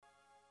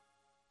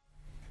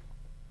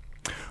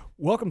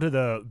Welcome to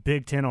the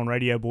Big Ten on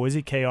Radio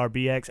Boise,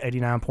 KRBX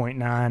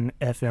 89.9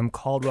 FM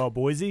Caldwell,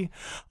 Boise.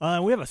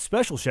 We have a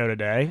special show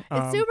today.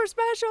 It's super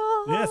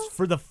special. Yes,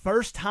 for the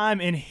first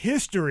time in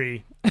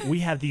history,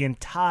 we have the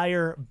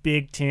entire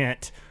Big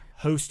Tent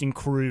hosting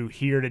crew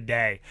here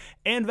today.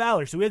 And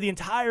Valerie, so we have the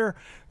entire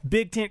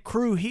Big Tent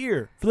crew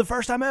here for the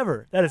first time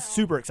ever. That is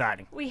super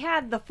exciting. We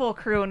had the full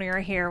crew when we were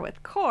here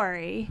with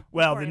Corey.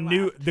 Well,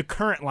 Corey the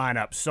current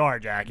lineup. Sorry,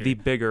 Jackie. The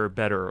bigger,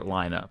 better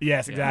lineup.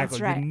 Yes, exactly.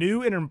 That's right. The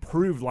new and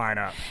improved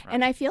lineup.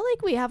 And I feel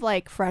like we have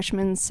like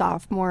freshman,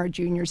 sophomore,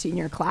 junior,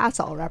 senior class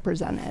all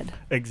represented.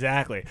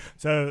 Exactly.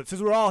 So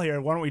since we're all here,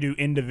 why don't we do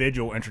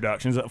individual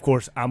introductions? Of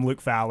course, I'm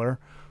Luke Fowler.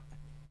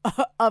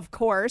 Of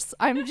course,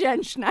 I'm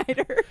Jen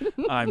Schneider.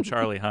 I'm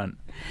Charlie Hunt.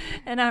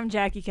 And I'm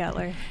Jackie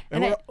Kettler.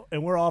 And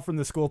we're all from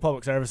the School of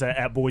Public Service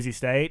at Boise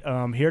State,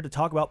 here to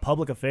talk about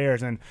public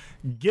affairs. And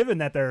given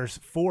that there's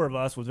four of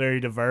us with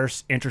very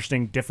diverse,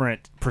 interesting,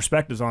 different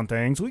perspectives on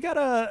things, we got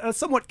a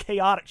somewhat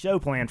chaotic show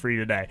planned for you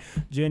today.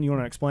 Jen, you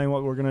want to explain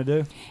what we're going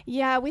to do?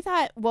 Yeah, we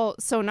thought,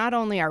 so not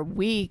only are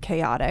we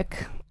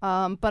chaotic,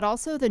 but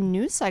also the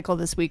news cycle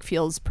this week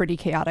feels pretty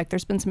chaotic.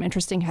 There's been some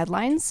interesting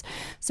headlines.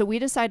 So we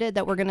decided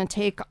that we're going to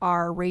take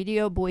our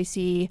Radio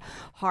Boise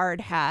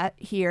hard hat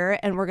here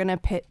and we're going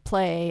to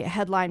play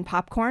headline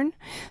popcorn.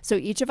 So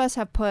each of us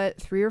have put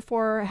 3 or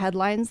 4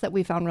 headlines that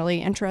we found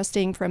really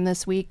interesting from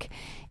this week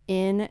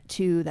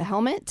into the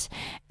helmet,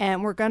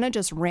 and we're going to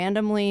just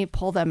randomly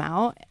pull them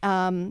out,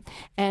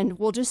 and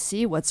we'll just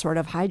see what sort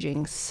of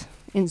hijinks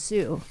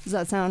ensue. Does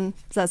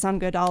that sound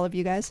good to all of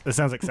you guys? This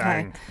sounds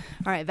exciting. Okay.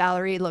 All right,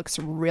 Valerie looks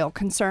real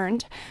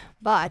concerned,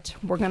 but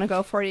we're going to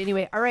go for it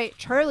anyway. All right,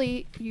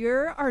 Charlie,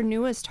 you're our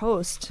newest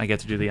host. I get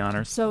to do the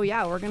honors. So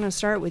yeah, we're going to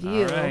start with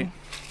you. All right.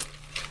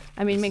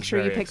 I mean, This make is sure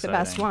you very pick the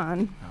best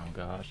exciting. one. Oh,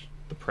 gosh.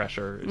 The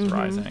pressure is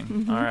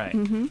rising. All right.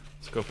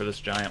 Let's go for this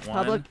giant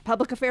one.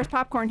 Public affairs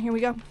popcorn. Here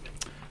we go.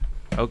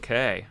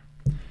 Okay.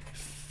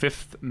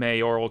 5th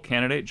mayoral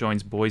candidate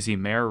joins Boise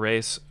mayor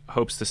race,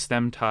 hopes to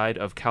stem tide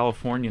of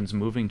Californians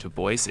moving to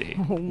Boise.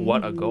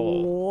 What a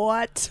goal.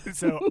 What?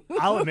 So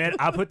I'll admit,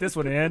 I put this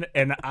one in,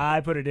 and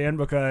I put it in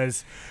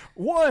because,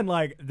 one,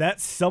 like,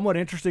 that's somewhat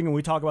interesting when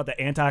we talk about the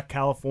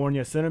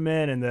anti-California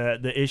sentiment and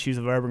the issues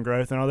of urban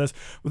growth and all this.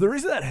 But the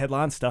reason that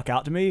headline stuck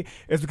out to me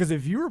is because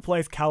if you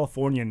replace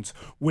Californians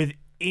with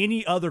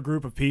any other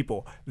group of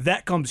people,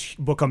 that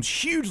becomes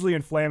hugely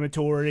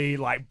inflammatory,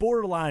 like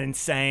borderline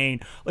insane.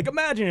 Like,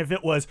 imagine if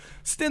it was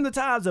stem the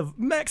tides of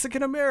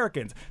Mexican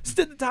Americans,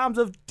 stem the tides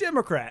of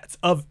Democrats,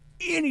 of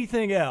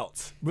anything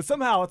else. But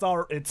somehow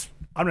it's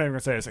I'm not even gonna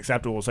say it's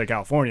acceptable to say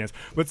Californians,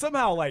 but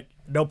somehow like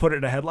they'll put it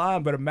in a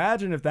headline. But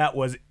imagine if that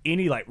was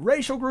any like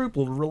racial group,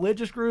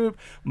 religious group,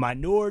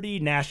 minority,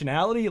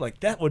 nationality,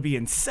 like that would be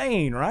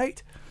insane,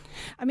 right?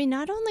 I mean,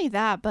 not only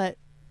that, but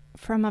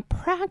from a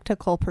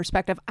practical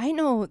perspective, I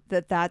know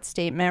that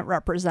statement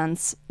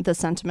represents the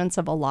sentiments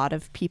of a lot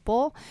of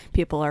people.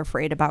 People are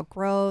afraid about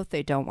growth.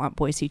 They don't want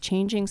Boise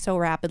changing so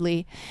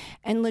rapidly.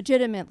 And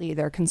legitimately,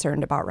 they're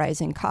concerned about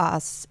rising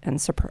costs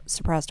and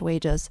suppressed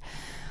wages.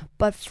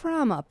 But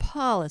from a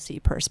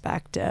policy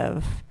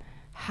perspective,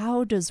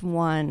 how does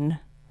one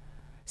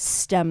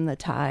stem the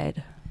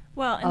tide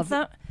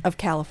of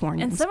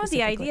California? And some of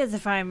the ideas,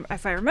 if I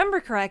remember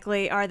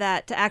correctly, are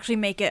that to actually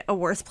make it a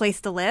worse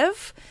place to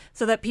live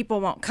so that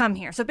people won't come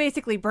here. So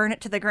basically burn it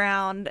to the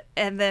ground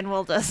and then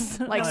we'll just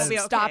like we'll be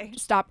okay.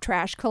 stop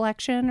trash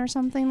collection or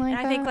something like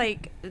that. I think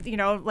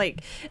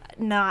like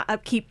not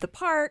upkeep the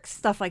parks,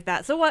 stuff like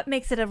that. So what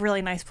makes it a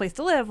really nice place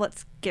to live?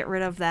 Let's get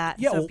rid of that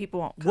so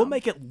people won't come. We'll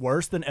make it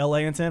worse than LA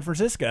and San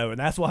Francisco, and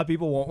that's why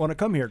people won't want to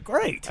come here.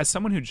 Great. As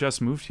someone who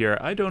just moved here,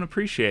 I don't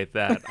appreciate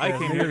that. I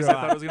came here because I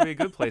thought it was going to be a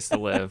good place to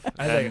live.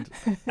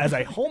 As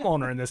a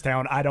homeowner in this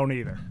town, I don't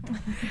either.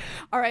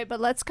 All right, but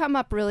let's come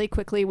up really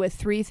quickly with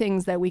 3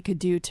 things that we could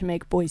do to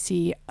make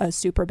Boise a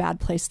super bad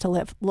place to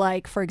live.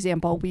 Like, for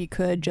example, we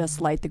could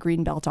just light the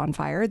Greenbelt on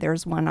fire.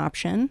 There's one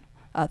option.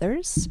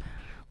 Others?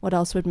 What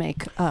else would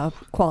make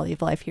quality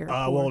of life here?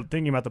 Well,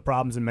 thinking about the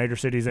problems in major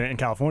cities in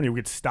California, we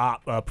could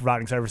stop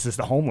providing services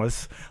to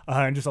homeless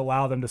and just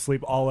allow them to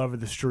sleep all over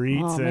the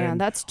streets. Oh, man,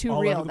 that's too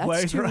real.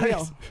 That's too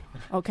real.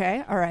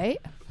 Okay, all right.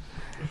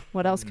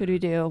 What else could we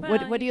do? Well,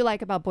 what do you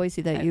like about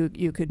Boise that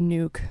you could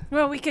nuke?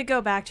 Well, we could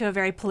go back to a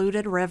very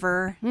polluted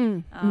river,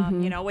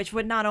 which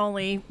would not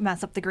only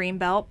mess up the green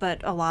belt, but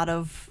a lot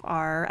of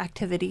our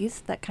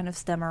activities that kind of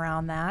stem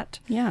around that.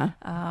 Yeah.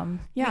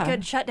 We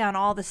could shut down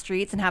all the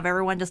streets and have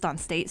everyone just on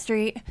State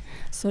Street.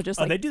 So just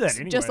they do that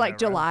anyway, just like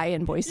though, July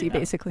in Boise,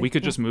 basically. We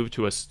could just move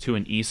to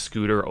an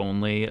e-scooter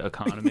only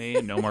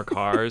economy. No more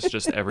cars.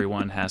 Just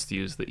everyone has to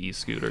use the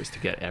e-scooters to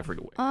get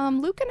everywhere.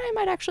 Luke and I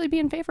might actually be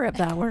in favor of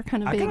that. We're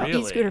kind of big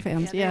e-scooter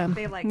fans. Yeah,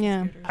 they like the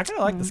scooters. I kind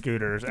of like the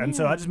scooters, and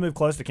so I just moved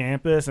close to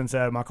campus, and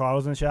so my car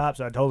was in the shop,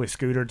 so I totally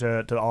scootered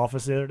to the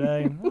office the other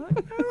day. I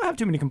don't have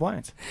too many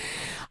complaints.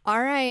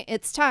 All right,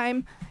 it's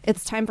time.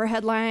 It's time for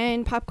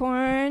headline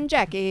popcorn.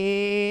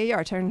 Jackie,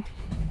 your turn.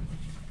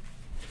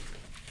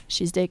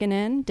 She's digging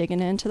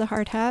into the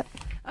hard hat.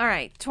 All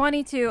right,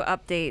 22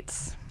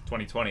 updates.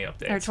 2020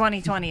 updates. Or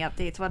 2020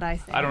 updates, what I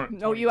say. I don't.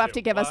 No, you have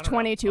to give us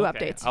 22 Okay.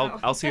 updates.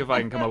 I'll see if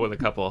I can come up with a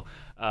couple.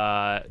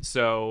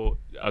 So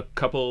a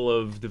couple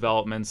of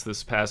developments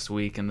this past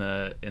week in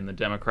the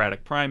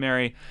Democratic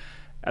primary.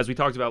 As we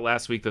talked about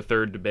last week, the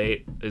third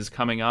debate is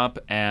coming up,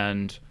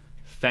 and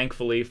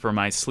thankfully for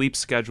my sleep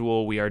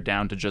schedule, we are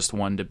down to just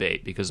one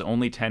debate because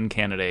only 10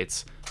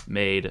 candidates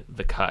made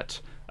the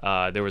cut.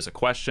 There was a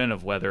question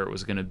of whether it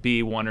was going to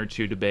be one or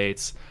two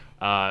debates,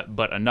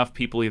 but enough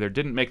people either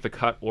didn't make the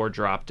cut or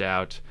dropped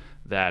out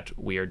that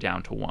we are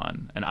down to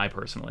one. And I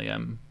personally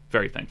am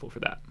very thankful for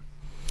that.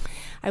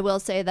 I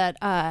will say that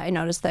I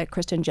noticed that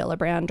Kristen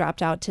Gillibrand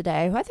dropped out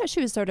today. I thought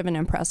she was sort of an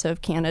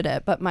impressive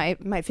candidate, but my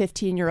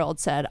 15-year-old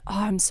said,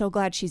 "Oh, I'm so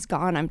glad she's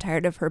gone. I'm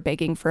tired of her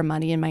begging for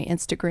money in my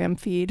Instagram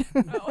feed."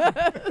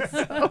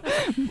 So,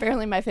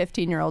 apparently my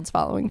 15-year-old's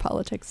following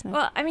politics now.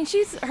 Well, I mean,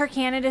 her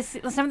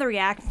candidacy, some of the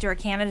reactions to her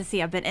candidacy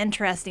have been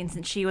interesting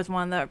since she was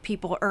one of the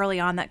people early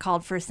on that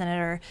called for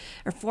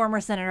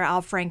former Senator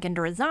Al Franken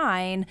to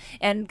resign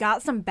and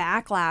got some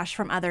backlash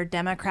from other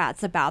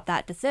Democrats about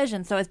that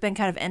decision. So it's been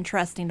kind of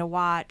interesting to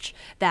watch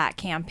that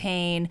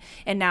campaign,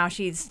 and now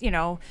she's,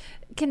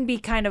 can be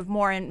kind of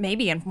more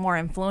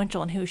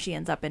influential in who she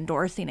ends up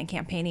endorsing and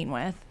campaigning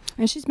with.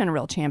 And she's been a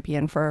real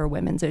champion for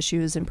women's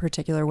issues, in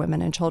particular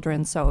women and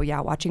children. So, yeah,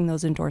 watching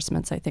those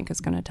endorsements, I think,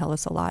 is going to tell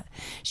us a lot.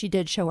 She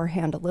did show her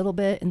hand a little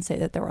bit and say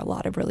that there were a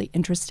lot of really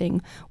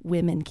interesting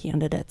women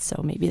candidates.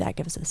 So maybe that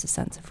gives us a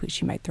sense of who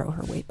she might throw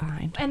her weight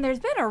behind. And there's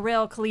been a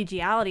real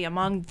collegiality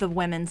among the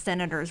women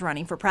senators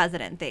running for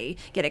president. They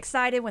get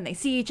excited when they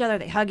see each other.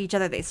 They hug each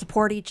other. They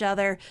support each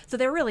other. So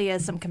there really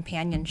is some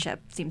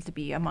companionship, seems to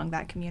be, among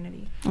that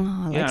community.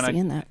 Oh, I like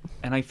seeing that.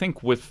 And I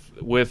think with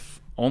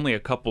only a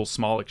couple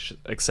small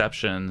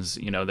exceptions,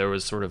 there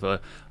was sort of a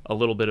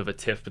little bit of a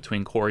tiff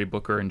between Cory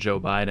Booker and Joe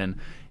Biden.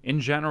 In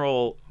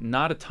general,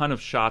 not a ton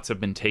of shots have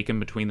been taken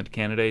between the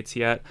candidates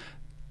yet.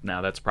 Now,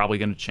 that's probably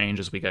going to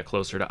change as we get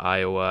closer to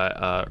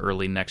Iowa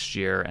early next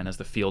year and as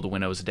the field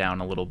winnows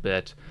down a little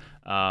bit.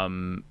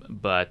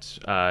 But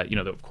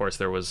of course,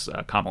 there was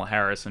Kamala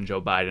Harris and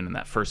Joe Biden in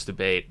that first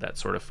debate, that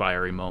sort of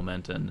fiery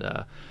moment.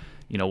 And,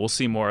 we'll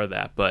see more of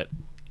that. But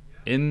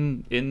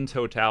in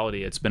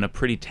totality, it's been a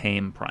pretty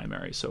tame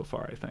primary so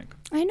far, I think.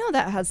 I know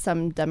that has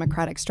some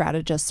Democratic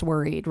strategists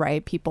worried,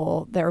 right?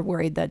 They're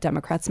worried that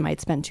Democrats might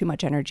spend too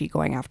much energy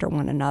going after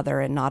one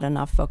another and not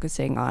enough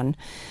focusing on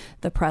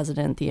the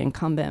president, the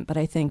incumbent. But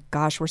I think,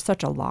 gosh, we're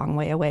such a long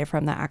way away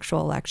from the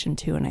actual election,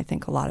 too. And I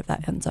think a lot of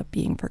that ends up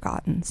being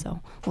forgotten.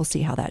 So we'll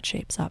see how that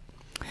shapes up.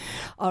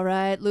 All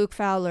right, Luke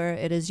Fowler,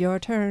 it is your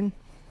turn.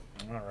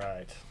 All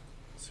right.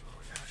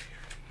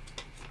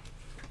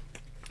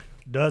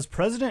 Does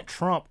President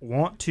Trump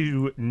want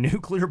to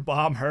nuclear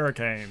bomb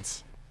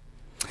hurricanes?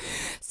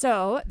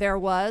 So there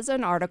was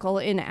an article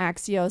in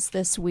Axios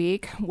this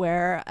week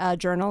where a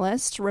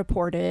journalist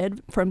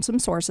reported from some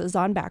sources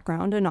on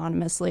background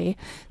anonymously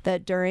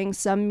that during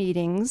some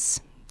meetings,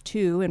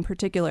 two in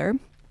particular,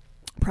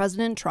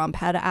 President Trump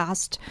had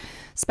asked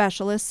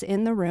specialists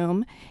in the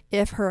room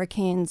if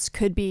hurricanes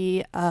could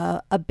be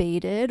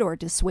abated or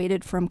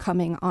dissuaded from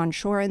coming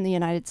onshore in the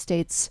United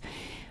States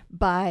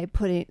by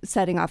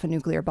setting off a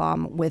nuclear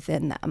bomb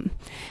within them.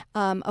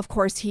 Of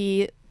course,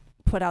 he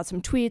put out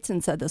some tweets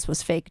and said this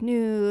was fake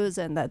news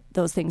and that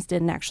those things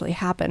didn't actually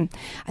happen.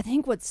 I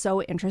think what's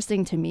so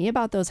interesting to me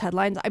about those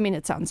headlines, I mean,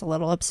 it sounds a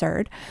little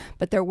absurd,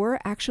 but there were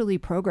actually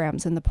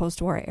programs in the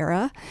post-war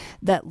era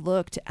that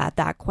looked at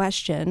that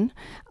question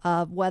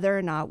of whether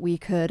or not we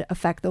could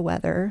affect the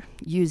weather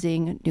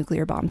using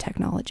nuclear bomb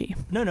technology.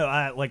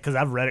 No, because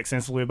I've read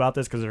extensively about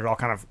this because there's all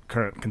kind of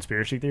current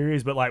conspiracy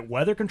theories, but like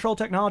weather control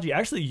technology,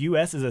 actually the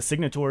U.S. is a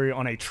signatory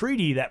on a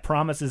treaty that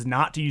promises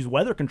not to use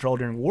weather control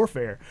during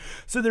warfare.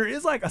 So there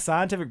is like a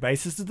scientific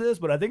basis to this,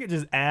 but I think it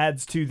just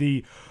adds to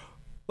the,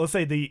 let's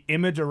say, the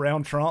image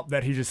around Trump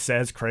that he just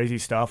says crazy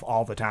stuff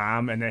all the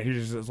time and that he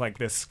just is like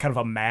this kind of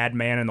a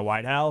madman in the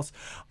White House.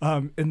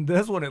 And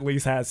this one at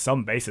least has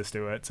some basis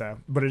to it. So,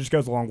 but it just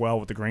goes along well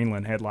with the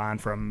Greenland headline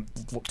from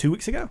 2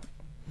 weeks ago.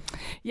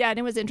 Yeah, and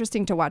it was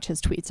interesting to watch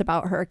his tweets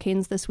about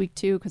hurricanes this week,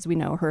 too, because we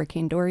know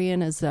Hurricane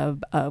Dorian is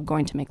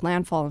going to make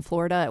landfall in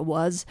Florida. It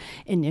was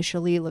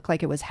initially looked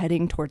like it was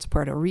heading towards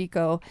Puerto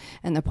Rico,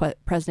 and the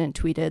president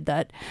tweeted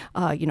that,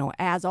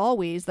 as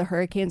always, the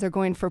hurricanes are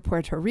going for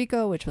Puerto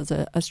Rico, which was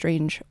a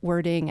strange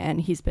wording,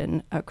 and he's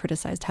been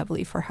criticized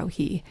heavily for how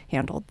he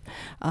handled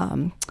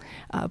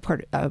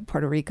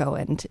Puerto Rico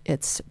and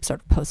its sort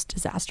of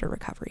post-disaster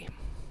recovery.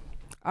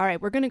 All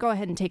right, we're going to go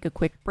ahead and take a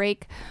quick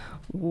break.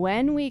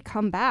 When we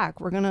come back,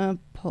 we're going to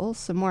pull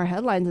some more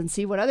headlines and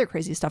see what other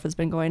crazy stuff has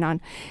been going on.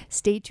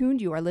 Stay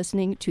tuned. You are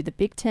listening to The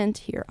Big Tent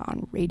here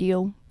on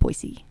Radio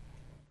Boise.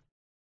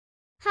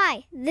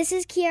 Hi, this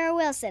is Kiara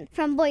Wilson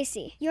from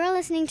Boise. You're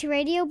listening to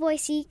Radio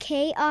Boise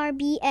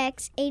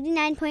KRBX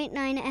 89.9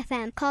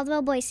 FM,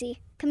 Caldwell, Boise.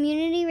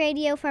 Community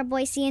radio for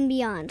Boise and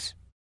beyond.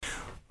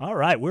 All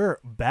right, we're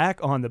back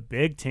on the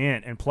Big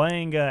Tent and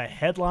playing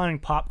headline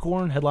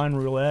popcorn, headline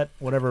roulette,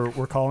 whatever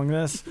we're calling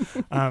this.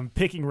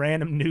 Picking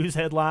random news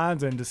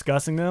headlines and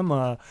discussing them.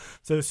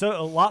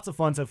 So lots of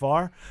fun so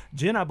far.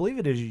 Jen, I believe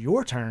it is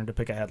your turn to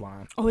pick a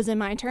headline. Oh, is it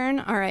my turn?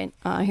 All right.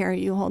 Here,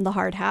 you hold the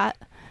hard hat,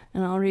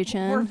 and I'll reach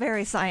in. We're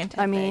very scientific.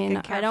 I mean,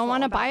 and I don't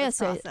want to careful about bias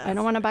this it. process. I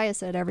don't want to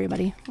bias it,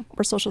 everybody.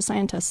 We're social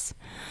scientists.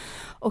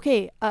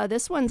 Okay,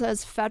 this one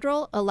says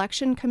Federal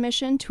Election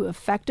Commission to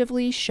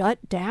effectively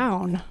shut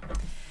down.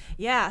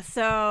 Yeah,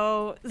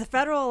 so the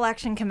Federal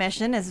Election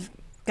Commission has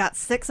got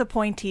 6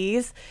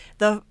 appointees.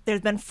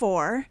 There's been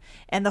 4,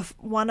 and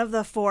one of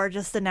the 4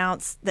 just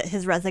announced that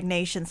his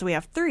resignation. So we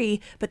have 3,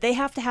 but they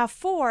have to have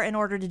 4 in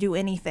order to do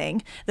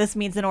anything. This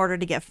means in order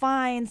to get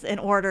fines, in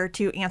order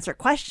to answer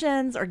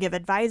questions or give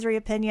advisory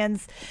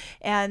opinions.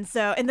 And this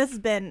has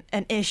been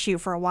an issue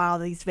for a while,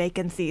 these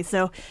vacancies.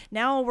 So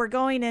now we're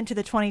going into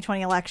the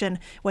 2020 election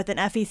with an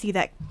FEC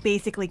that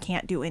basically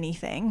can't do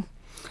anything.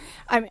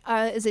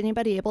 Is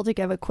anybody able to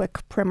give a quick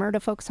primer to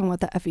folks on what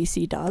the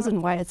FEC does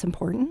and why it's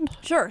important?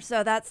 Sure.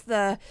 So that's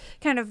the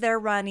kind of they're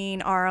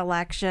running our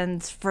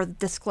elections for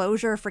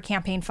disclosure for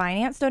campaign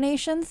finance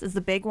donations is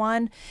the big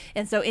one.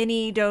 And so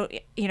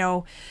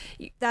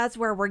that's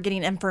where we're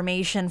getting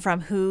information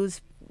from who's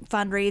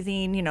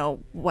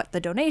fundraising, what the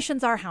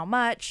donations are, how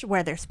much,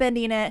 where they're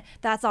spending it.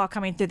 That's all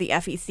coming through the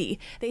FEC.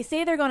 They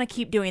say they're going to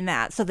keep doing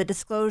that, so the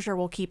disclosure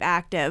will keep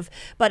active.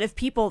 But if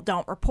people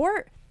don't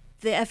report,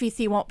 the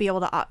FEC won't be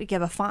able to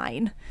give a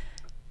fine.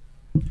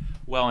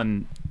 Well,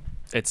 and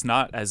it's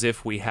not as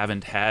if we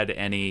haven't had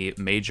any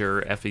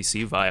major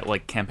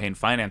FEC campaign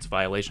finance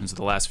violations in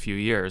the last few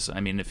years.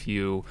 I mean,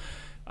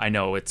 I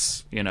know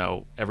it's,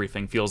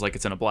 everything feels like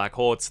it's in a black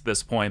hole at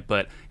this point,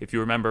 but if you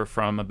remember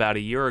from about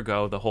a year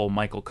ago, the whole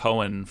Michael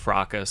Cohen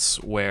fracas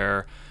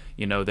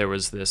there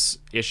was this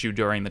issue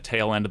during the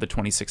tail end of the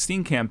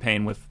 2016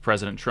 campaign with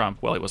President Trump.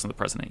 Well, he wasn't the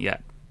president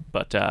yet,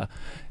 but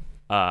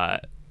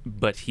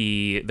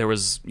there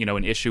was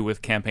an issue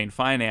with campaign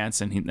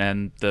finance,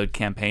 and the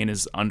campaign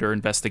is under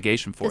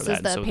investigation for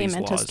that. This is the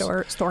payment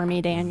to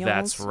Stormy Daniels.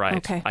 That's right.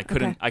 Okay.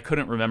 I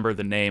couldn't remember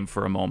the name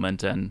for a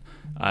moment, and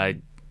I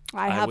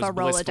have a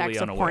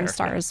Rolodex of porn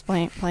stars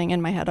playing in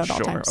my head at all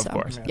times. Sure, of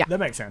course. Yeah, that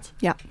makes sense.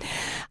 Yeah.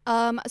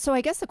 So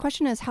I guess the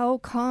question is, how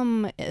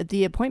come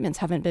the appointments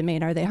haven't been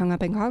made? Are they hung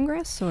up in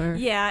Congress, or?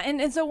 Yeah,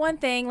 and so one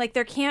thing,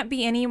 there can't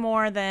be any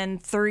more than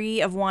 3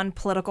 of one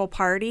political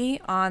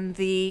party on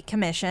the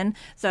commission.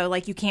 So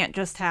you can't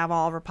just have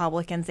all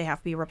Republicans; they have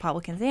to be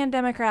Republicans and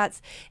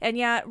Democrats. And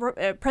yeah,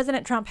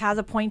 President Trump has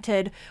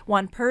appointed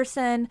one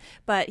person,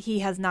 but he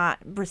has not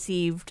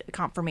received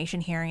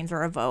confirmation hearings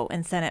or a vote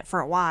in Senate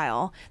for a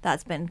while.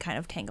 That's been kind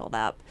of tangled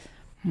up.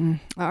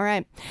 All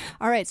right.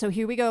 So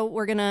here we go.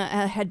 We're going to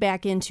head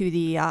back into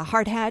the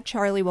hard hat.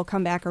 Charlie, will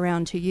come back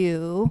around to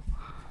you.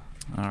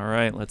 All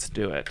right, let's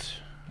do it.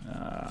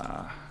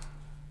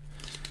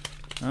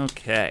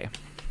 Okay.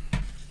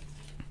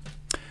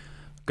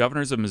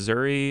 Governors of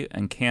Missouri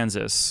and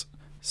Kansas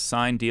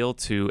sign deal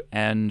to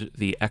end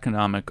the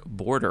economic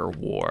border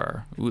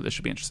war. Ooh, this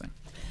should be interesting.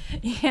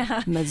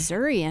 Yeah.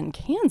 Missouri and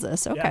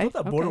Kansas. Okay. Yeah, I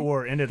thought that border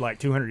war ended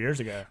 200 years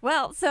ago.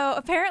 Well, so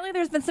apparently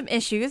there's been some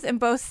issues in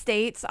both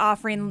states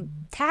offering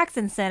tax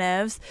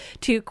incentives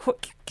to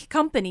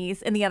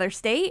companies in the other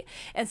state.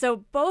 And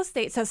so both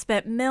states have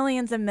spent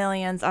millions and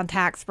millions on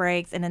tax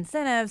breaks and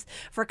incentives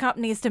for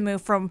companies to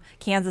move from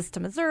Kansas to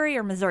Missouri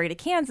or Missouri to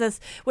Kansas,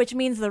 which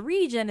means the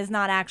region is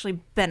not actually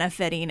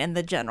benefiting in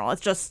the general.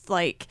 It's just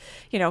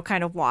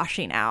kind of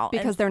washing out.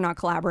 Because they're not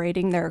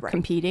collaborating, they're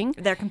competing.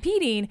 They're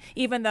competing,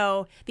 even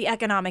though the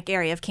economic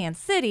area of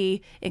Kansas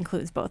City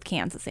includes both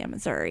Kansas and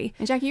Missouri.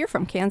 And Jackie, you're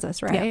from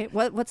Kansas, right?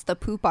 Yeah. What's the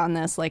poop on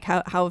this?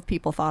 How have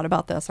people thought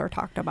about this or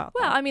talked about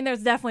Well, that? I mean,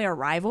 there's definitely a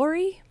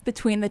rivalry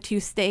between the two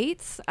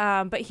states.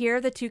 But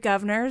here, the two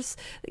governors,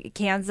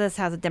 Kansas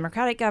has a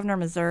Democratic governor,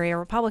 Missouri a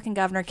Republican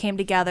governor, came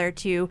together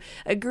to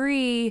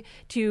agree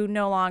to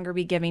no longer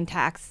be giving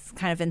tax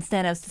kind of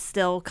incentives to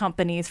still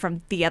companies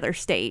from the other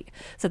state,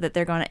 so that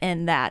they're going to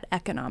end that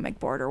economic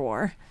border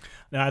war.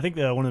 Now, I think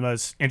one of the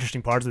most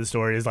interesting parts of the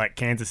story is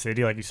Kansas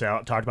City, like you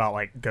said, talked about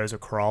goes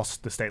across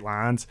the state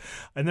lines.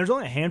 And there's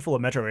only a handful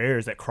of metro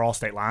areas that cross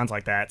state lines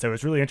like that. So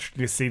it's really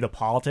interesting to see the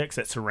politics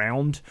that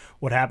surround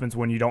what happens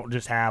when you don't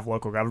just have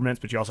local governments,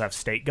 but you also have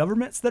state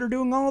governments that are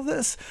doing all of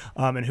this,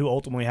 and who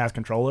ultimately has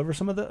control over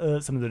some of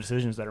the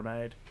decisions that are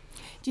made.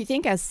 Do you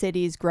think as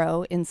cities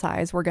grow in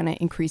size, we're going to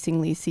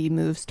increasingly see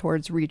moves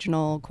towards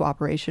regional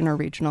cooperation or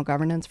regional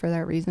governance for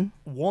that reason?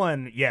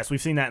 One, yes,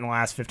 we've seen that in the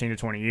last 15 to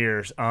 20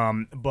 years.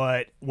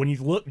 But when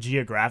you look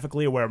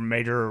geographically at where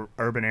major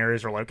urban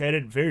areas are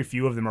located, very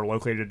few of them are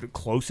located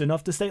close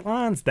enough to state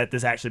lines that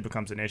this actually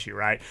becomes an issue,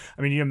 right?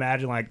 I mean, you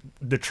imagine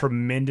the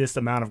tremendous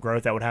amount of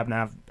growth that would happen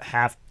to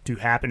have to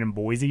happen in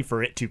Boise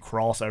for it to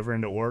cross over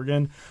into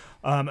Oregon.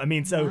 I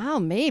mean, so Wow,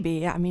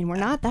 maybe. I mean, we're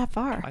not that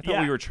far. I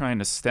thought we were trying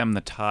to stem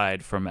the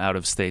tide from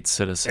out-of-state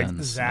citizens.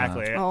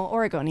 exactly. Oh,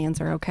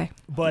 Oregonians are okay.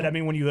 But I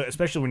mean,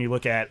 especially when you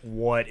look at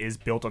what is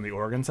built on the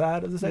Oregon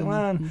side of the state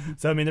line,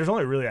 so I mean, there's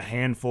only really a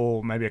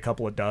handful, maybe a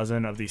couple of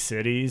dozen of these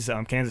cities.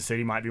 Kansas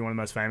City might be one of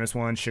the most famous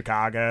ones.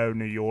 Chicago,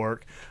 New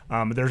York.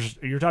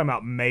 You're talking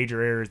about major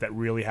areas that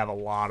really have a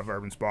lot of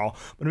urban sprawl.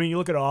 But I mean, you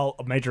look at all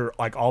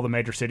the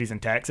major cities in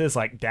Texas,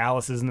 like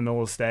Dallas is in the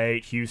middle of the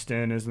state,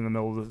 Houston is in the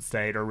middle of the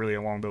state, or really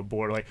along the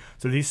border.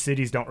 So these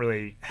cities don't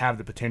really have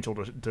the potential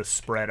to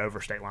spread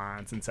over state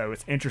lines, and so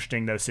it's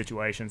interesting, those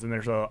situations, and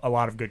there's a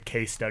lot of good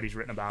case studies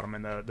written about them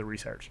in the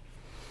research.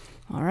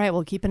 All right,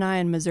 well, keep an eye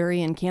on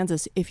Missouri and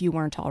Kansas if you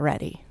weren't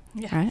already.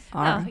 Yeah. Right?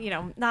 Well, you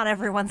know, not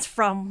everyone's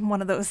from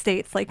one of those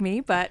states like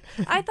me, but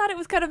I thought it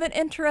was kind of an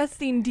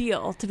interesting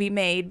deal to be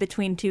made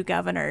between two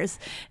governors,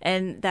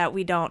 and that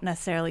we don't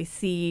necessarily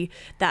see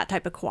that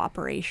type of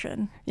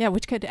cooperation. Yeah,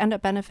 which could end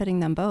up benefiting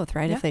them both,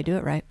 right, if they do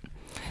it right.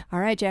 All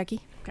right,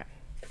 Jackie. Okay.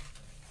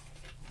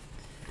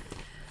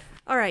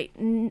 All right,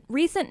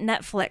 recent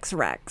Netflix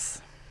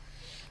recs.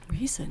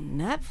 Recent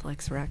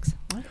Netflix recs.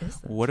 What is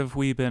that? What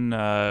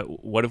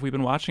have we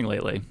been watching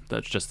lately?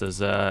 That's just as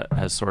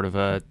sort of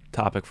a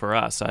topic for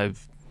us.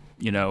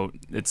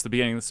 It's the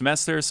beginning of the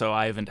semester, so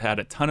I haven't had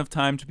a ton of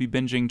time to be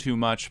binging too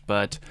much,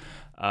 but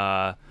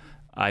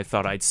I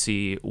thought I'd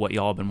see what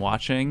y'all have been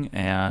watching,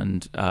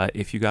 and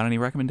if you got any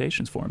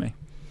recommendations for me.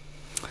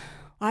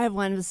 I have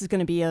one. This is going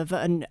to be of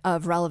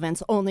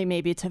relevance only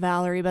maybe to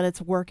Valerie, but it's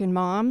Workin'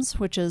 Moms,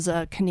 which is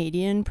a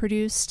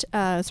Canadian-produced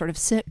sort of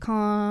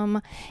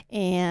sitcom.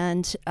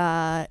 And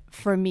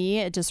for me,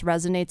 it just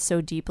resonates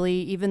so deeply.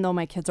 Even though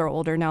my kids are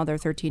older now, they're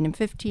 13 and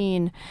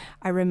 15,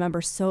 I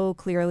remember so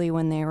clearly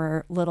when they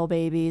were little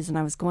babies and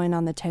I was going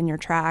on the tenure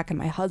track and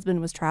my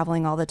husband was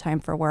traveling all the time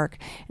for work.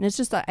 And it's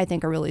just, I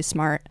think, a really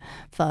smart,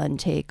 fun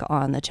take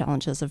on the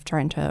challenges of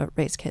trying to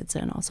raise kids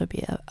and also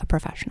be a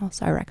professional.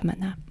 So I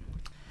recommend that.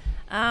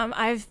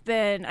 I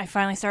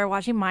finally started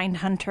watching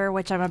Mindhunter,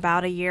 which I'm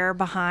about a year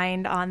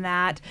behind on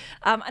that.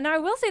 And I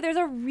will say there's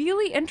a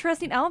really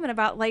interesting element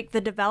about like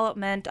the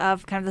development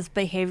of kind of this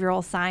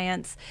behavioral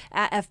science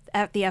at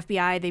the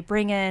FBI. They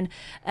bring in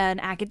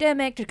an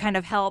academic to kind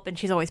of help, and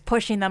she's always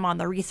pushing them on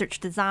the research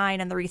design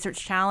and the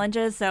research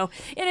challenges. So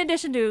in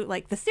addition to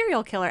like the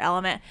serial killer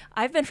element,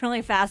 I've been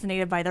really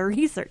fascinated by the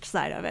research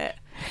side of it.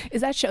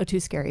 Is that show too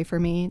scary for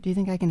me? Do you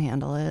think I can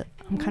handle it?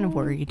 I'm kind of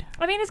worried.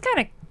 I mean, it's kind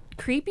of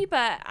creepy,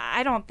 but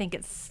I don't think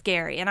it's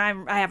scary, and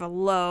I have a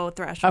low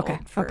threshold. Okay,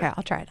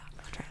 I'll try it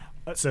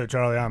out. So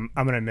Charlie, I'm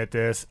gonna admit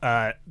this.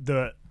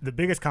 The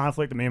biggest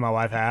conflict that me and my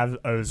wife have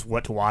is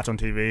what to watch on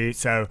TV.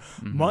 So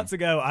months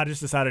ago, I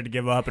just decided to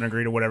give up and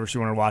agree to whatever she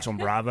wanted to watch on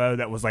Bravo.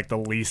 That was like the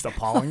least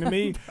appalling to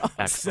me.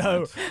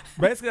 So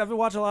basically, I've been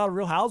watching a lot of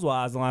Real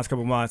Housewives the last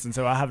couple of months, and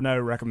so I have no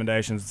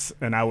recommendations,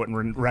 and I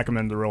wouldn't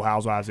recommend the Real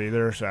Housewives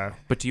either. So,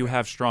 but do you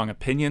have strong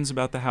opinions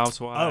about the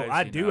Housewives? Oh,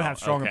 I do have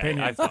strong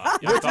opinions. I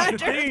The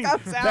thing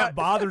that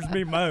bothers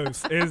me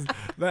most is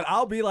that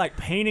I'll be like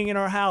painting in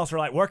our house or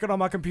like working on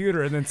my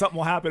computer, and then something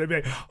will happen and be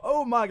like,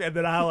 oh my God, and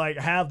then I like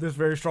have this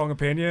very strong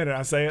opinion and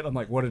I say it, I'm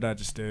like, what did I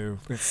just do?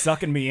 It's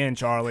sucking me in,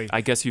 Charlie.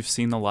 I guess you've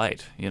seen the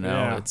light,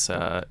 Yeah.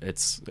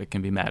 It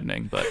can be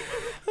maddening, but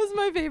That's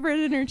my favorite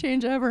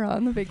interchange ever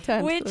on the Big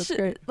Ten. Which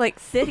like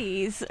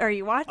cities are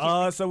you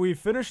watching? So we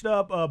finished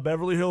up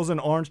Beverly Hills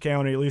and Orange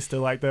County, at least to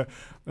like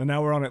and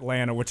now we're on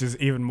Atlanta, which is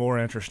even more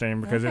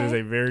interesting because it is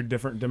a very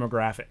different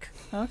demographic.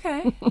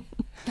 Okay.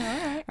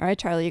 All right,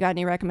 Charlie, you got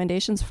any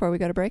recommendations before we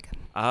go to break?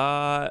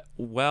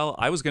 Well,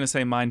 I was going to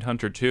say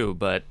Mindhunter too,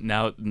 but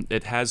now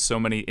it has so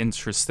many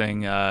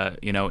interesting,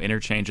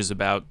 interchanges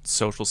about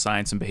social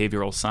science and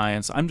behavioral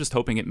science. I'm just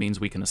hoping it means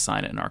we can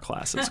assign it in our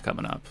classes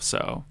coming up.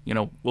 So,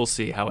 we'll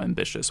see how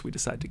ambitious we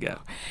decide to get.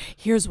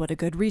 Here's what a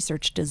good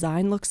research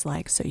design looks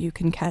like so you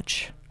can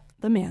catch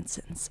the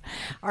Mansons.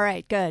 All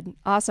right, good.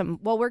 Awesome.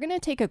 Well, we're going to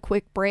take a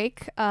quick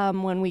break.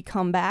 When we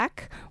come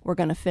back, we're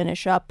going to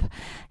finish up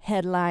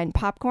Headline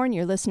Popcorn.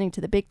 You're listening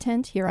to The Big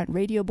Tent here on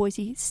Radio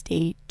Boise.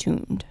 Stay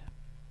tuned.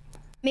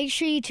 Make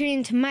sure you tune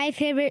into my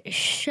favorite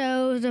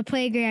show, The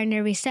Playground,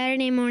 every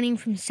Saturday morning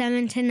from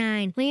 7 to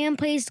 9. Liam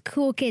plays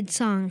cool kid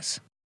songs.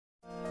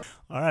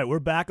 All right, we're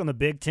back on the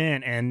Big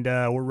Tent, and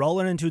we're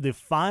rolling into the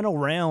final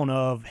round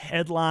of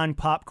Headline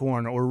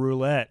Popcorn or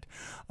Roulette.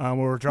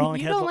 We're drawing.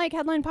 You don't like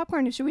Headline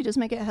Popcorn? Should we just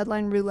make it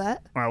Headline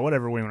Roulette? All right,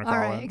 whatever we want to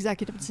call it. All right,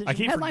 executive decision.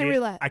 Headline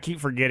Roulette. I keep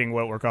forgetting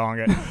what we're calling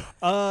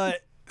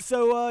it.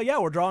 So,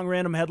 we're drawing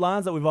random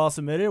headlines that we've all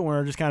submitted. And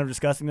we're just kind of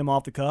discussing them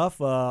off the cuff.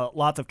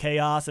 Lots of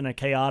chaos and a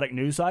chaotic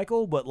news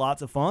cycle, but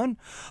lots of fun.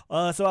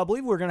 So I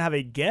believe we're going to have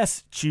a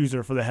guest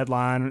chooser for the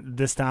headline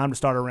this time to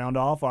start our round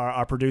off.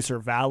 Our producer,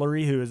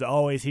 Valerie, who is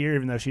always here,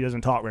 even though she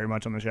doesn't talk very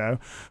much on the show.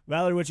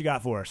 Valerie, what you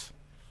got for us?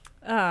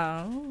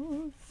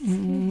 Oh.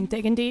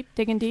 Digging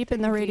deep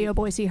in the Radio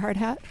Boise hard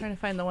hat. Trying to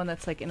find the one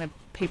that's like in a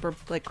paper,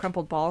 like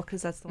crumpled ball,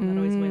 because that's the one that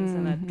always wins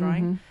in a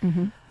drawing.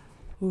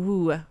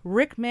 Ooh,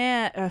 Rick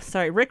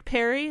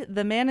Perry,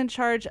 the man in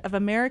charge of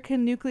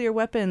American nuclear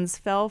weapons,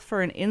 fell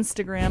for an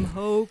Instagram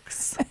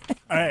hoax.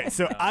 All right,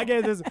 so I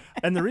gave this,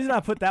 and the reason I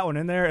put that one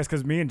in there is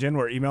because me and Jen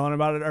were emailing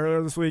about it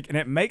earlier this week, and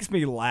it makes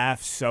me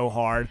laugh so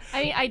hard.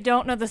 I mean, I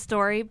don't know the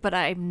story, but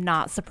I'm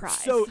not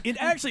surprised. So it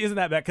actually isn't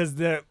that bad because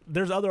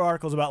there's other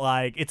articles about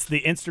like it's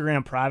the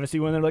Instagram privacy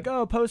when they're like,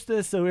 oh, post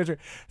this. So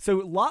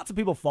lots of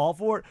people fall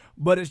for it,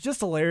 but it's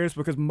just hilarious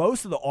because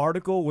most of the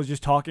article was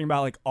just talking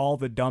about like all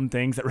the dumb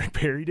things that Rick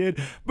Perry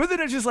did, but then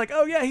it's just like,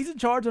 oh yeah, he's in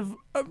charge of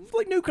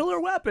like nuclear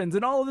weapons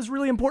and all of this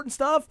really important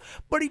stuff,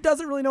 but he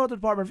doesn't really know what the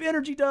Department of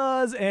Energy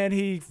does, and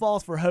he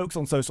falls for hoax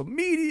on social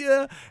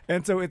media,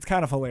 and so it's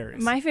kind of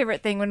hilarious. My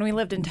favorite thing when we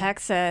lived in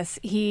Texas,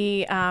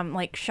 he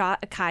like shot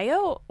a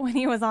coyote when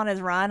he was on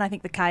his run. I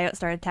think the coyote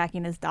started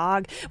attacking his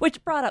dog,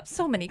 which brought up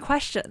so many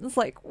questions,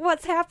 like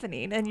what's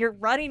happening? And you're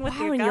running with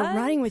your gun. You're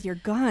running with your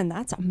gun.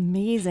 That's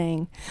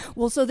amazing.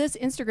 Well, so this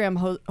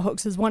Instagram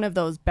hoax is one of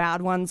those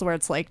bad ones where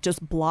it's like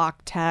just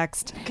block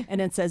text and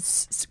it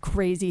says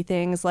crazy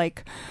things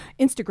like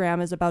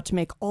Instagram is about to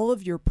make all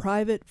of your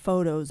private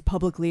photos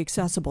publicly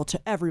accessible to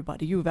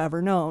everybody you've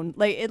ever known.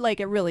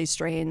 It really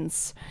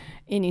strains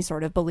any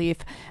sort of belief.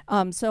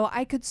 So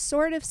I could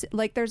sort of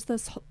like there's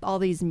all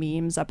these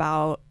memes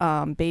about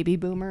baby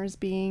boomers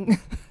being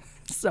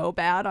so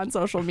bad on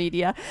social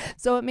media.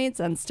 So it made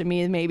sense to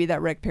me maybe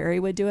that Rick Perry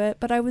would do it.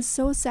 But I was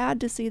so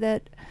sad to see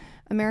that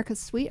America's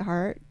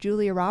sweetheart,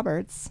 Julia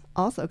Roberts,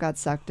 also got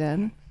sucked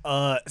in.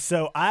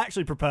 So I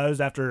actually proposed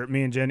after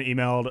me and Jen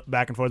emailed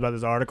back and forth about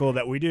this article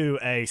that we do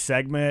a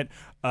segment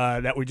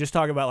that we just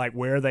talk about like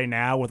where are they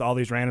now with all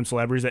these random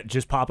celebrities that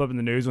just pop up in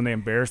the news when they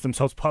embarrass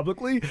themselves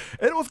publicly.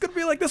 And it was going to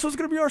be like this was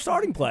going to be our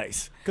starting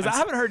place because I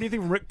haven't heard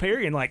anything from Rick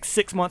Perry in like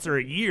 6 months or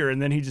a year,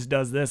 and then he just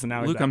does this, and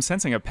now Luke, I'm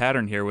sensing a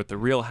pattern here with the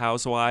Real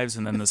Housewives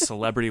and then the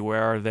celebrity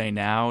Where Are They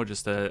Now?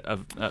 Just a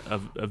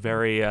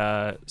very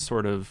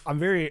sort of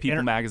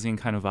People magazine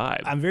kind of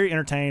vibe. I'm very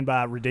entertained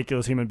by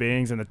ridiculous human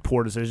beings and the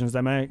poor decisions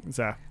they make.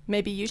 So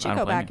maybe you should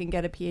go back and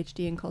get a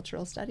PhD in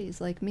cultural studies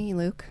like me,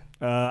 Luke.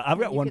 I've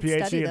got one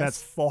PhD, and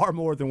that's far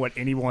more than what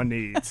anyone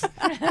needs.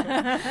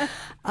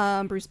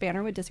 Bruce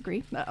Banner would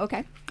disagree.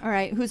 Okay. All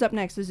right. Who's up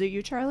next? Is it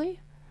you, Charlie?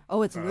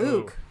 Oh, it's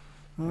Luke.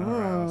 All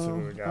right, let's see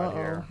what we got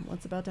here.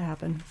 What's about to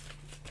happen?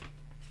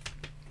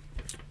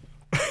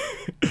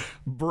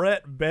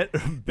 Brett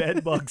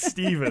Bedbug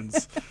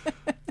Stevens.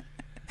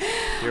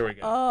 Here we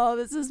go. Oh,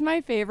 this is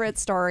my favorite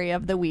story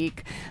of the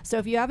week. So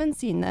if you haven't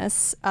seen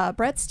this,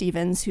 Brett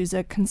Stevens, who's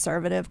a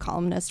conservative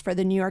columnist for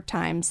the New York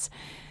Times,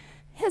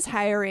 his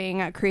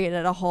hiring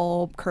created a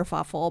whole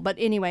kerfuffle. But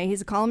anyway,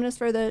 he's a columnist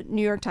for the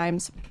New York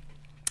Times.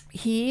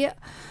 He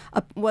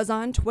was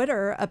on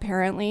Twitter,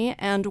 apparently,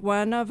 and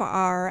one of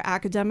our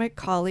academic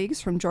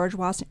colleagues from George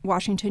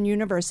Washington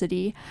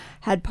University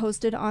had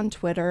posted on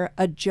Twitter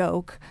a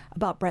joke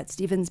about Brett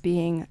Stevens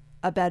being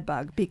a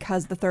bedbug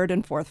because the third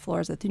and fourth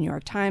floors at the New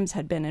York Times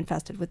had been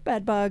infested with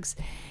bedbugs.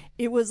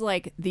 It was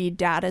like the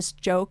daddest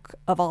joke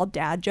of all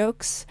dad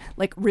jokes,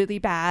 like really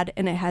bad,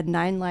 and it had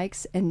 9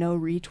 likes and no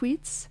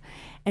retweets.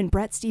 And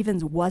Brett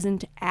Stevens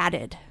wasn't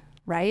added,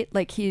 right?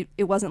 Like it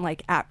wasn't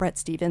like at Brett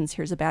Stevens,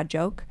 here's a bad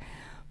joke.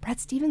 Brett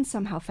Stevens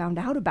somehow found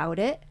out about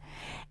it,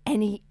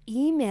 and he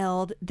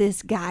emailed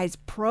this guy's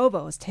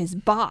provost, his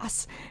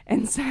boss,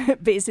 and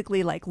said,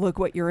 basically like, look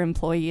what your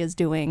employee is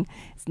doing.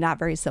 It's not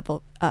very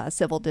civil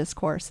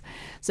discourse.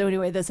 So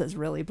anyway, this has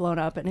really blown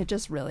up, and it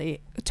just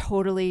really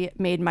totally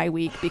made my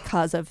week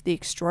because of the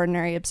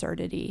extraordinary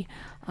absurdity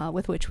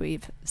with which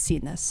we've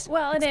seen this.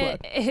 Well, and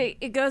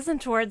it goes in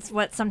towards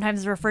what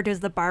sometimes is referred to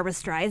as the Barbra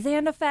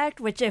Streisand effect,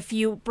 which if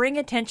you bring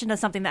attention to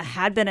something that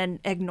had been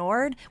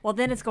ignored, well,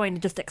 then it's going to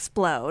just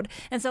explode.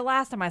 And so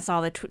last time I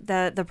saw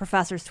the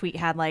professor's tweet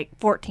had like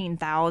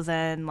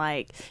 14,000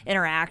 like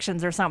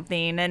interactions or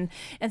something, and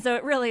so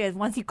it really is,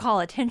 once you call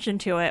attention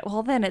to it,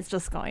 well, then it's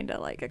just going to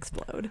like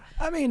explode.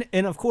 I mean,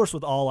 and of course,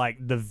 with all like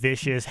the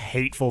vicious,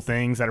 hateful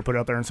things that are put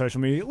out there on social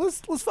media,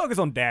 let's focus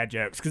on dad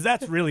jokes because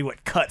that's really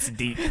what cuts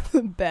deep.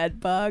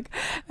 Bedbug.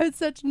 It's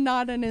such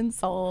not an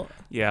insult.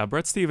 Yeah,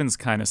 Brett Stevens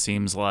kind of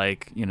seems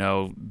like,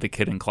 the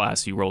kid in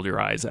class you rolled your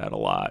eyes at a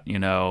lot,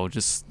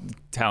 just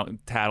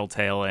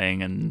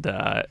tattletaling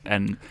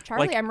and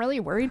Charlie, like, I'm really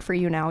worried for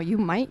you now. You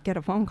might get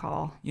a phone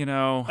call. You're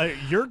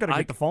gonna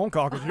get the phone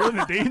call because you're in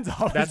the dean's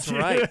office. That's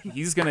right.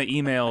 He's gonna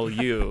email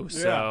you.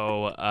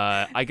 So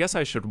I guess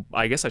I should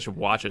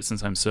watch it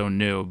since I'm so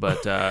new.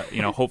 But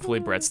hopefully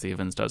Brett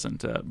Stevens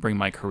doesn't bring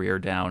my career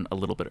down a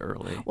little bit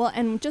early. Well,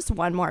 and just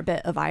one more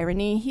bit of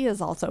irony. He has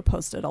also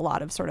posted a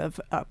lot of sort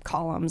of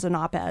columns and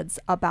op-eds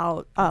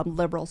about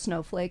liberal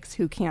snowflakes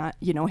who can't,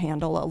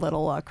 handle a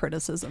little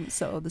criticism.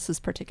 So this is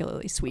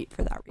particularly sweet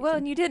for that reason. Well,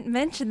 and you didn't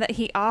mention that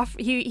he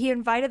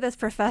invited this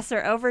professor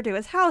over to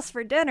his house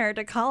for dinner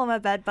to call him a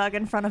bedbug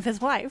in front of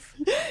his wife.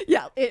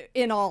 Yeah,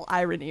 in all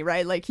irony,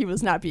 right? Like he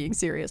was not being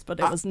serious, but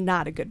it was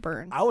not a good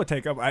burn. I would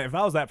take up if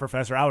I was that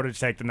professor. I would have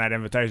taken that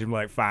invitation and be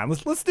like, fine,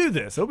 let's do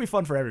this. It'll be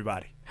fun for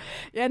everybody.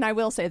 And I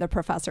will say the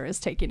professor is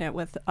taking it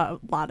with a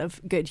lot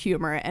of good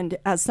humor. And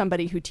as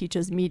somebody who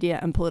teaches media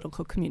and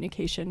political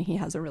communication, he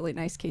has a really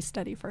nice case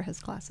study for his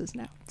classes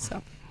now.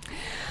 So,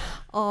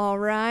 all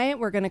right,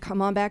 we're going to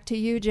come on back to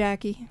you,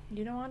 Jackie.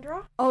 You don't want to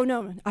draw? Oh,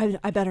 no,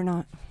 I better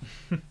not.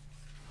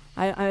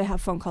 I have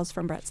phone calls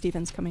from Brett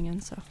Stevens coming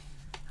in, so.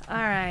 All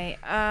right.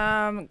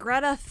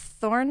 Greta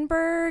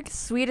Thunberg,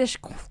 Swedish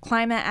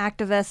climate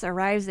activist,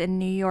 arrives in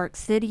New York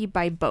City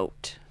by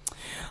boat.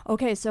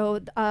 Okay, so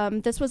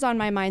this was on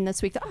my mind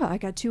this week. Oh, I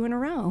got 2 in a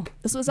row.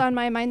 This was on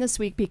my mind this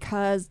week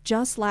because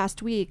just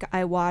last week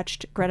I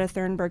watched Greta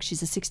Thunberg,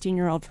 she's a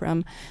 16-year-old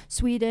from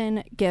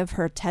Sweden, give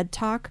her TED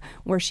Talk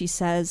where she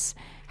says,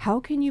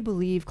 how can you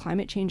believe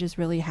climate change is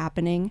really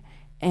happening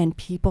and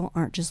people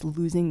aren't just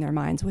losing their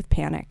minds with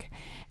panic?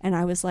 And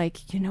I was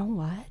like, you know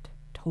what?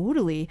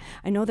 Totally.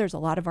 I know there's a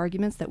lot of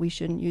arguments that we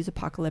shouldn't use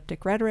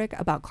apocalyptic rhetoric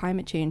about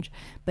climate change,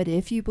 but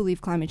if you believe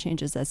climate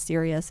change is as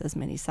serious as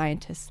many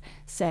scientists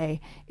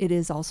say, it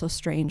is also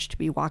strange to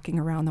be walking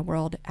around the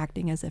world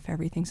acting as if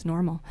everything's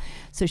normal.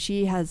 So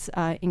she has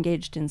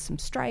engaged in some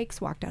strikes,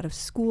 walked out of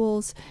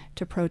schools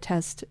to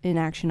protest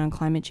inaction on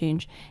climate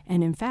change.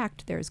 And in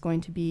fact, there's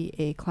going to be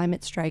a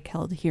climate strike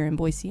held here in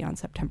Boise on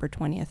September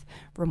 20th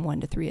from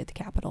 1 to 3 at the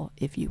Capitol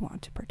if you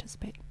want to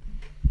participate.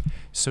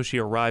 So she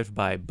arrived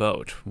by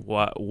boat.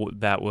 What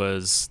that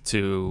was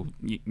to,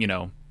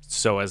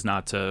 so as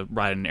not to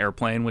ride an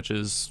airplane, which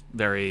is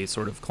very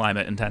sort of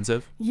climate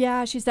intensive.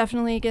 Yeah, she's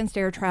definitely against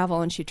air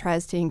travel, and she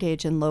tries to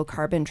engage in low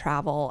carbon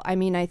travel. I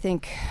mean, I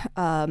think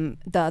the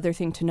other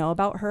thing to know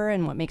about her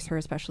and what makes her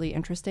especially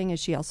interesting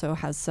is she also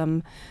has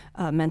some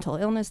mental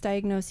illness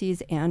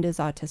diagnoses and is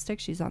autistic.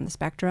 She's on the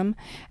spectrum.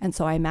 And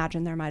so I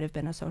imagine there might have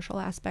been a social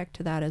aspect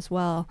to that as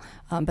well.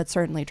 But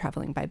certainly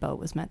traveling by boat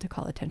was meant to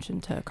call attention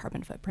to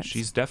carbon footprints.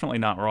 She's definitely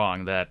not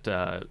wrong that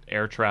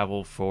air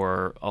travel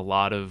for a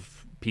lot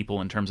of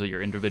people in terms of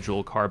your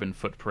individual carbon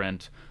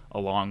footprint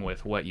along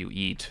with what you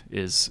eat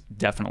is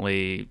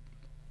definitely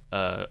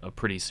a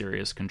pretty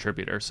serious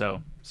contributor.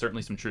 So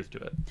certainly some truth to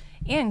it.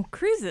 And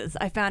cruises,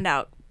 I found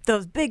out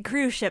those big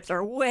cruise ships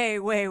are way,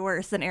 way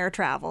worse than air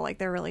travel. Like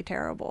they're really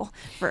terrible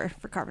for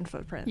carbon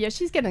footprint. Yeah,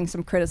 she's getting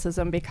some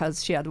criticism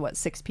because she had,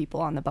 6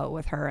 people on the boat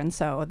with her. And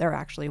so there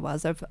actually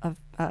was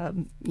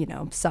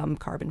some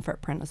carbon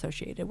footprint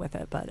associated with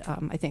it. But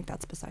I think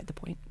that's beside the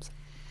point. So.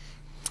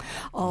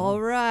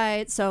 All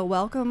right. So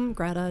welcome,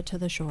 Greta, to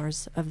the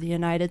shores of the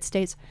United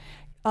States.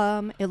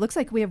 It looks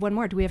like we have one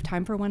more. Do we have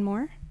time for one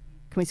more?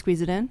 Can we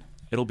squeeze it in?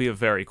 It'll be a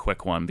very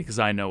quick one because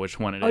I know which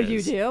one it is. Oh,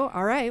 you do?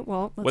 All right.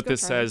 Well, let's what go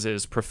this try says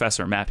is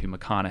Professor Matthew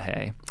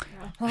McConaughey.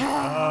 Oh,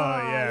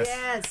 yes.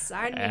 Yes.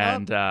 Sign me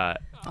And up.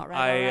 All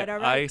right.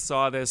 I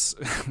saw this,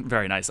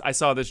 very nice. I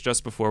saw this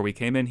just before we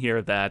came in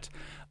here that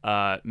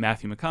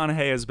Matthew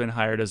McConaughey has been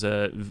hired as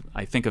a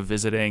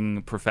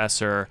visiting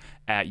professor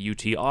at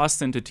UT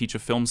Austin to teach a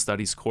film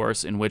studies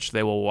course in which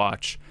they will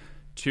watch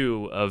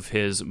 2 of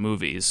his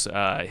movies.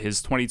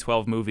 His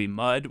 2012 movie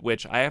Mud,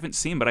 which I haven't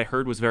seen but I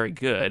heard was very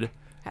good.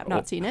 Have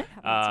not seen it.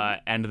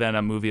 And then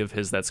a movie of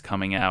his that's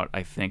coming out,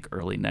 I think,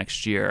 early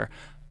next year.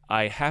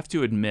 I have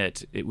to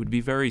admit, it would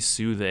be very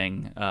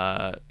soothing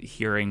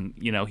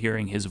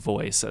hearing his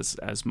voice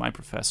as my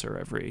professor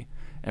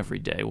every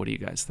day. What do you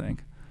guys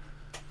think?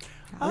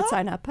 I would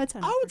sign up. I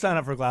would sign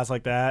up for a class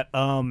like that.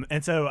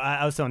 And so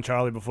I was telling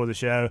Charlie before the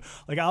show,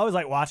 like I always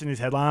like watching these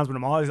headlines, but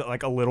I'm always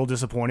like a little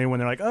disappointed when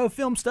they're like, "Oh,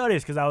 film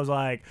studies," because I was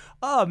like,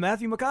 "Oh,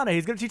 Matthew McConaughey,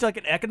 he's going to teach like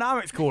an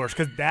economics course,"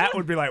 because that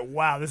would be like,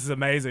 "Wow, this is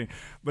amazing."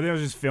 But it was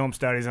just film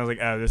studies, and I was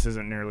like, "Oh, this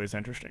isn't nearly as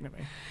interesting to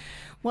me."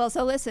 Well,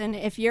 so listen,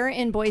 if you're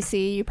in Boise,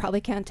 you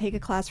probably can't take a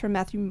class from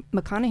Matthew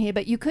McConaughey,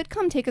 but you could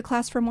come take a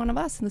class from one of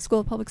us in the School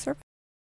of Public Service.